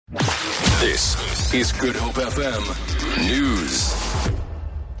This is Good Hope FM News.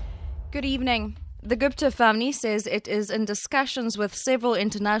 Good evening. The Gupta family says it is in discussions with several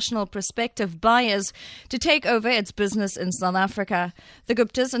international prospective buyers to take over its business in South Africa. The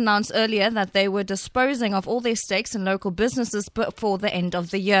Guptas announced earlier that they were disposing of all their stakes in local businesses before the end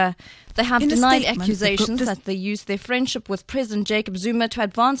of the year. They have denied accusations that they used their friendship with President Jacob Zuma to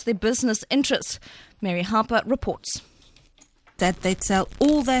advance their business interests. Mary Harper reports. Said they'd sell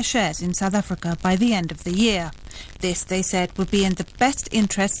all their shares in South Africa by the end of the year. This, they said, would be in the best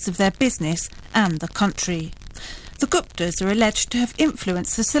interests of their business and the country. The Guptas are alleged to have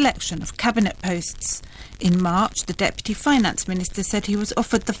influenced the selection of cabinet posts. In March, the Deputy Finance Minister said he was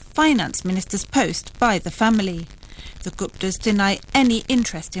offered the Finance Minister's post by the family. The Guptas deny any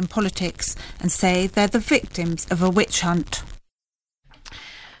interest in politics and say they're the victims of a witch hunt.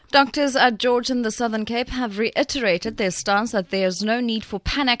 Doctors at George in the Southern Cape have reiterated their stance that there is no need for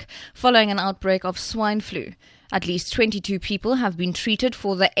panic following an outbreak of swine flu. At least 22 people have been treated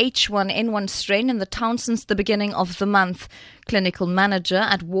for the H1N1 strain in the town since the beginning of the month. Clinical manager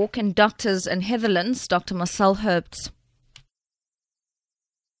at Walk-in Doctors in Heatherlands, Dr. Marcel Herbst.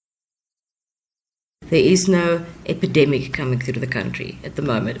 There is no epidemic coming through the country at the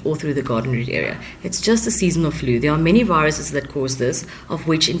moment or through the Garden Route area. It's just a seasonal flu. There are many viruses that cause this, of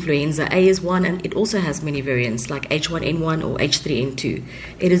which influenza A is one, and it also has many variants like H1N1 or H3N2.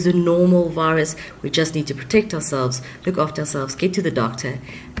 It is a normal virus. We just need to protect ourselves, look after ourselves, get to the doctor,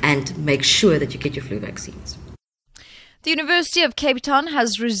 and make sure that you get your flu vaccines. The University of Cape Town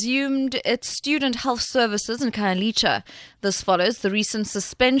has resumed its student health services in Khayelitsha. This follows the recent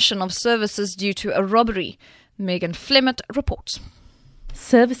suspension of services due to a robbery. Megan Flemett reports.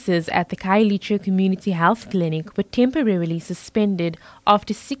 Services at the Khayelitsha Community Health Clinic were temporarily suspended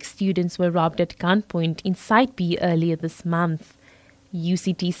after 6 students were robbed at gunpoint in Site B earlier this month.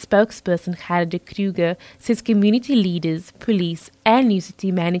 UCT spokesperson Gerda Kruger says community leaders, police and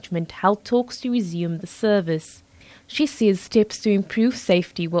UCT management held talks to resume the service. She says steps to improve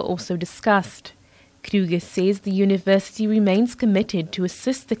safety were also discussed. Kruger says the university remains committed to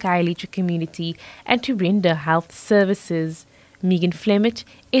assist the Khayelitsha community and to render health services. Megan Flemett,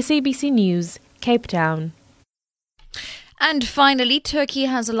 SABC News, Cape Town. And finally, Turkey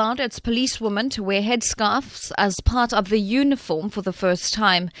has allowed its policewomen to wear headscarves as part of the uniform for the first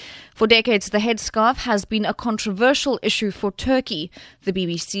time. For decades, the headscarf has been a controversial issue for Turkey. The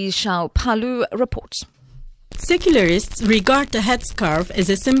BBC's Shao Palu reports. Secularists regard the headscarf as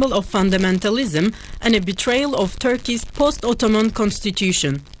a symbol of fundamentalism and a betrayal of Turkey's post-Ottoman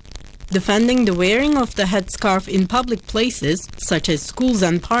constitution. Defending the wearing of the headscarf in public places, such as schools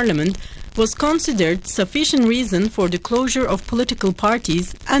and parliament, was considered sufficient reason for the closure of political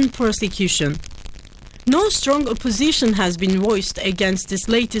parties and prosecution. No strong opposition has been voiced against this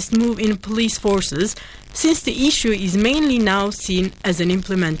latest move in police forces, since the issue is mainly now seen as an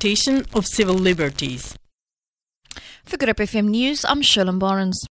implementation of civil liberties. For Good Hope FM News, I'm Shirley Barnes.